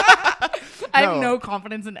 I have no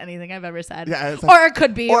confidence in anything I've ever said. Yeah, or it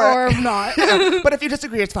could be, or not. But if you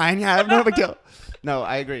disagree, it's fine. Yeah, no big deal. No,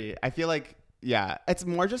 I agree. I feel like, yeah, it's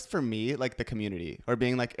more just for me, like the community or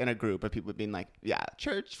being like in a group of people being like, yeah,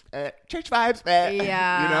 church vibes.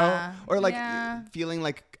 Yeah. You know? Or like feeling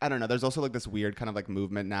like, I don't know. There's also like this weird kind of like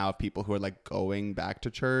movement now of people who are like going back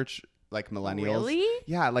to church, like millennials. Really?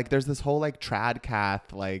 Yeah. Like there's this whole like trad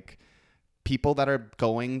cath, like people that are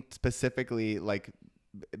going specifically like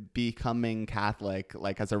becoming Catholic,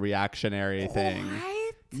 like as a reactionary thing.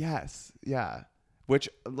 What? Yes. Yeah. Which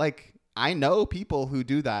like, I know people who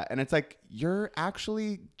do that, and it's like, you're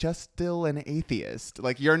actually just still an atheist.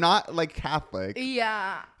 Like, you're not like Catholic.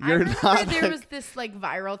 Yeah. You're I remember not, there like, was this like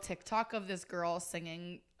viral TikTok of this girl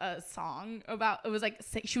singing a song about, it was like,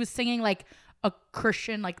 she was singing like a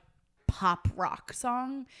Christian like pop rock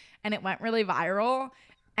song, and it went really viral.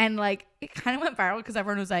 And like, it kind of went viral because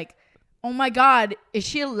everyone was like, oh my God, is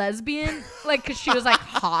she a lesbian? Like, cause she was like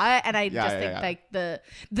hot. And I think like the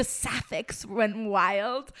sapphics went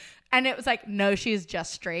wild. And it was like, no, she's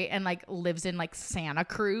just straight and like lives in like Santa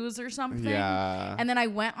Cruz or something. Yeah. And then I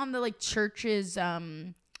went on the like church's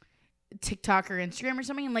TikTok or Instagram or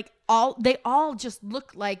something, and like they all just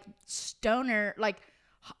look like stoner, like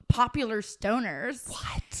popular stoners.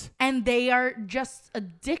 What? And they are just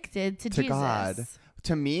addicted to Jesus. God.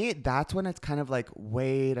 To me, that's when it's kind of like,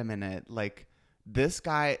 wait a minute, like this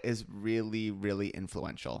guy is really, really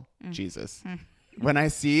influential. Jesus. When I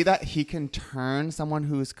see that he can turn someone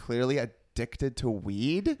who's clearly addicted to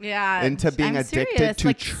weed into being addicted to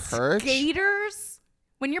like church. Skaters?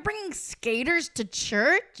 When you're bringing skaters to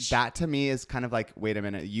church? That to me is kind of like, wait a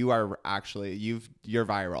minute, you are actually, you're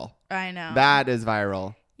viral. I know. That is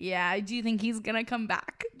viral. Yeah. Do you think he's going to come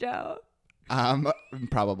back, Joe?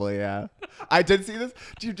 Probably, yeah. I did see this.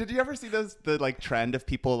 Did you ever see the like trend of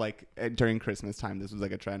people like during Christmas time? This was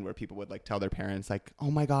like a trend where people would like tell their parents like,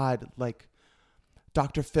 oh my God, like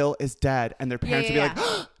Dr. Phil is dead. And their parents would be like,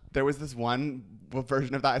 there was this one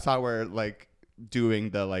version of that I saw where like doing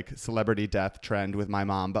the like celebrity death trend with my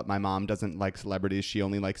mom, but my mom doesn't like celebrities. She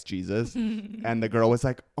only likes Jesus. And the girl was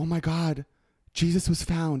like, oh my God, Jesus was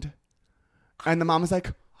found. And the mom was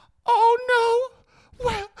like, oh no.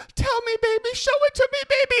 Well, tell me, baby, show it to me,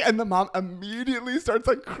 baby. And the mom immediately starts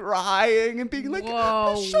like crying and being like,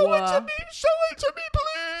 show it to me,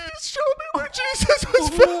 please. Show me where Jesus was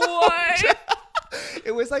found.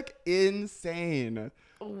 It was like insane.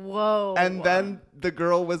 Whoa. And then the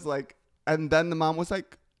girl was like, and then the mom was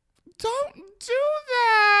like, don't do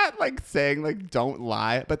that. Like saying like, don't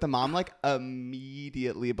lie. But the mom like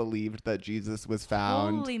immediately believed that Jesus was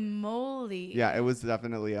found. Holy moly. Yeah, it was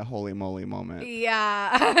definitely a holy moly moment.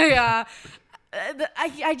 Yeah. Yeah.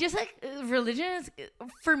 I just like religion is,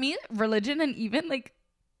 for me, religion and even like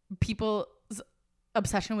people's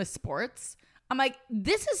obsession with sports. I'm like,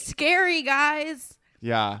 this is scary, guys.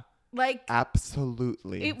 Yeah. Like,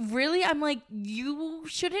 absolutely. It really, I'm like, you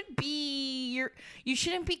shouldn't be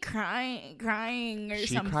crying or something.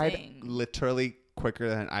 She cried literally quicker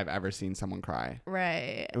than I've ever seen someone cry.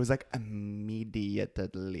 Right. It was like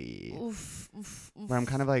immediately. Oof, oof, oof. Where I'm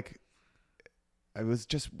kind of like, it was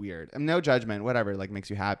just weird. No judgment, whatever, like makes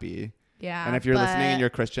you happy. Yeah. And if you're listening and you're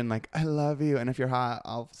Christian, like, I love you. And if you're hot,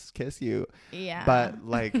 I'll kiss you. Yeah. But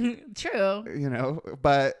like, true. You know,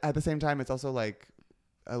 but at the same time, it's also like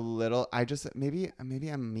a little, maybe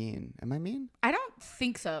I'm mean. Am I mean? I don't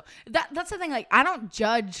think so. That's the thing. Like, I don't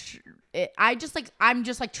judge it. I'm just like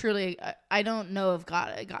truly, I don't know if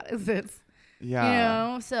God exists. Yeah. You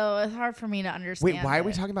know, so it's hard for me to understand. Wait, why are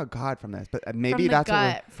we talking about God from this? But maybe that's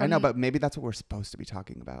what I know, but maybe that's what we're supposed to be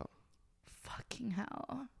talking about. Fucking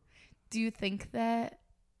hell. Do you think that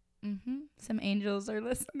some angels are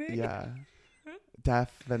listening? Yeah.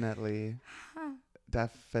 Definitely.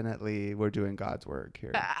 Definitely we're doing God's work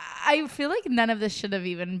here. I feel like none of this should have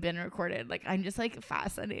even been recorded. Like, I'm just like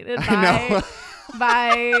fascinated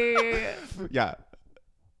by yeah.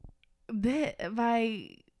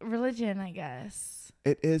 By religion, I guess.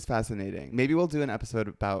 It is fascinating. Maybe we'll do an episode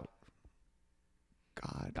about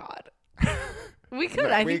God. We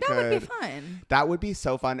could. I think that would be fun. That would be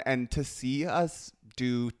so fun. And to see us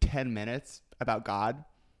do 10 minutes about God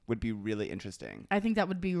would be really interesting. I think that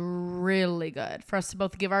would be really good for us to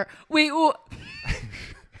both give our... for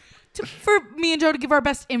me and Joe to give our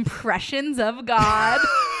best impressions of God.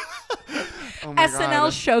 Oh my SNL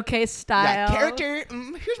God. showcase style. Yeah, character.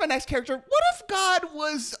 Here's my next character. What if God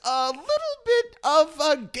was a little bit of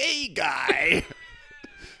a gay guy?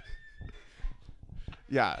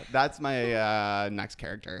 Yeah, that's my next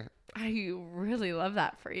character. I really love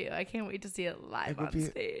that for you. I can't wait to see it live on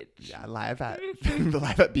stage. Yeah, live at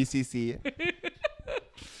BCC.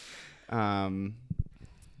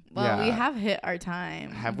 Well, we have hit our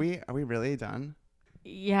time. Have we? Are we really done?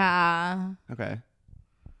 Yeah. Okay.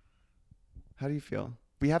 How do you feel?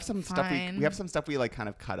 We have some stuff. We have some stuff we like kind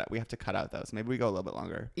of cut out. We have to cut out those. Maybe we go a little bit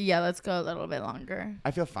longer. Yeah, let's go a little bit longer.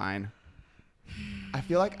 I feel fine. I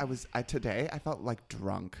feel like today I felt like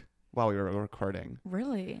drunk while we were recording.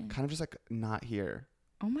 Really? Kind of just like not here.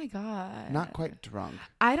 Oh my God. Not quite drunk.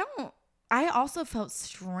 I also felt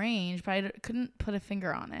strange, but I couldn't put a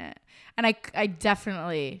finger on it. And I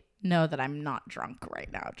definitely know that I'm not drunk right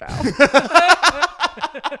now, Joe.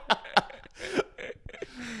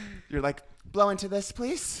 You're like, blow into this,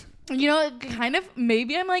 please. You know, kind of,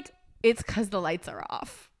 maybe I'm like, it's because the lights are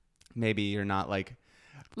off. Maybe you're not like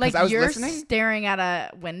you're staring at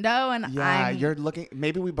a window and you're looking.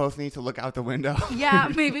 Maybe we both need to look out the window. Yeah,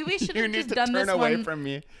 maybe we should have just done this turn away one from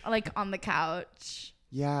me, like on the couch.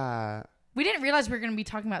 Yeah. We didn't realize we were going to be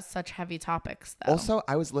talking about such heavy topics, though. Also,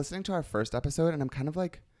 I was listening to our first episode, and I'm kind of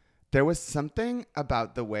like, there was something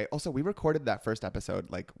about the way. Also, we recorded that first episode.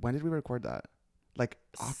 Like, when did we record that? Like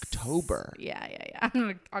October. Yeah.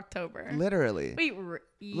 October. Literally. Wait,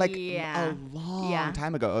 a long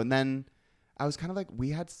time ago. And then I was kind of like,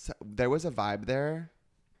 there was a vibe there.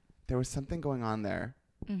 There was something going on there.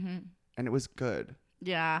 Mm-hmm. And it was good.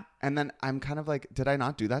 Yeah. And then I'm kind of like, did I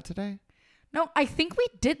not do that today? No, I think we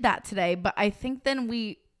did that today, but I think then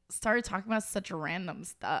we started talking about such random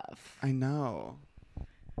stuff. I know.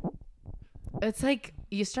 It's like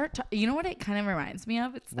you know what it kind of reminds me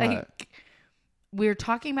of? It's what? Like we were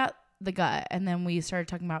talking about the gut and then we started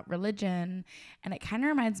talking about religion, and it kind of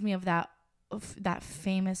reminds me of that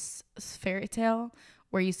famous fairy tale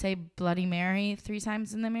where you say Bloody Mary 3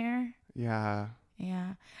 times in the mirror. Yeah.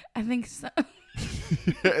 Yeah. I think so.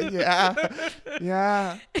 Yeah.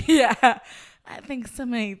 Yeah. I think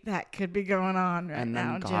something that could be going on right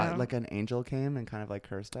now, and then God, Joe. like an angel came and kind of like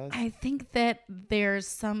cursed us. I think that there's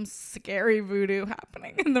some scary voodoo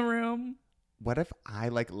happening in the room. What if I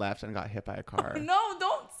like left and got hit by a car? No,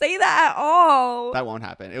 don't say that at all. That won't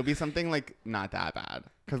happen. It would be something like not that bad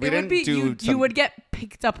because we didn't do. You would get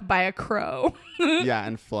picked up by a crow. Yeah,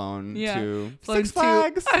 and flown to Six to,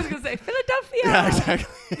 Flags. I was gonna say Philadelphia. Yeah,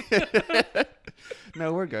 exactly.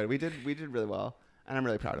 No, we're good. We did really well, and I'm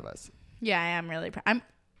really proud of us. Yeah, I am really proud. I'm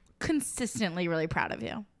consistently really proud of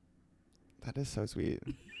you. That is so sweet.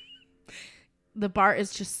 The bar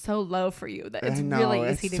is just so low for you that it's really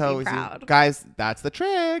easy to be proud. Guys, that's the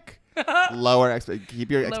trick.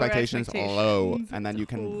 Keep your expectations low, and then you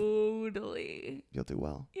can you'll do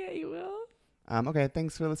well. Yeah, you will. Okay,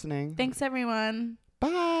 thanks for listening. Thanks, everyone.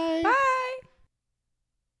 Bye. Bye.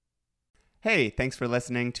 Hey, thanks for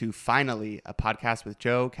listening to Finally, a podcast with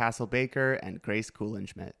Joe Castle-Baker and Grace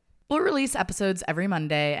Kulenschmidt. We'll release episodes every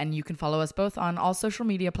Monday, and you can follow us both on all social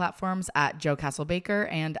media platforms at Joe Castle-Baker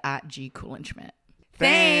and at G Kulenschmidt.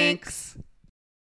 Thanks.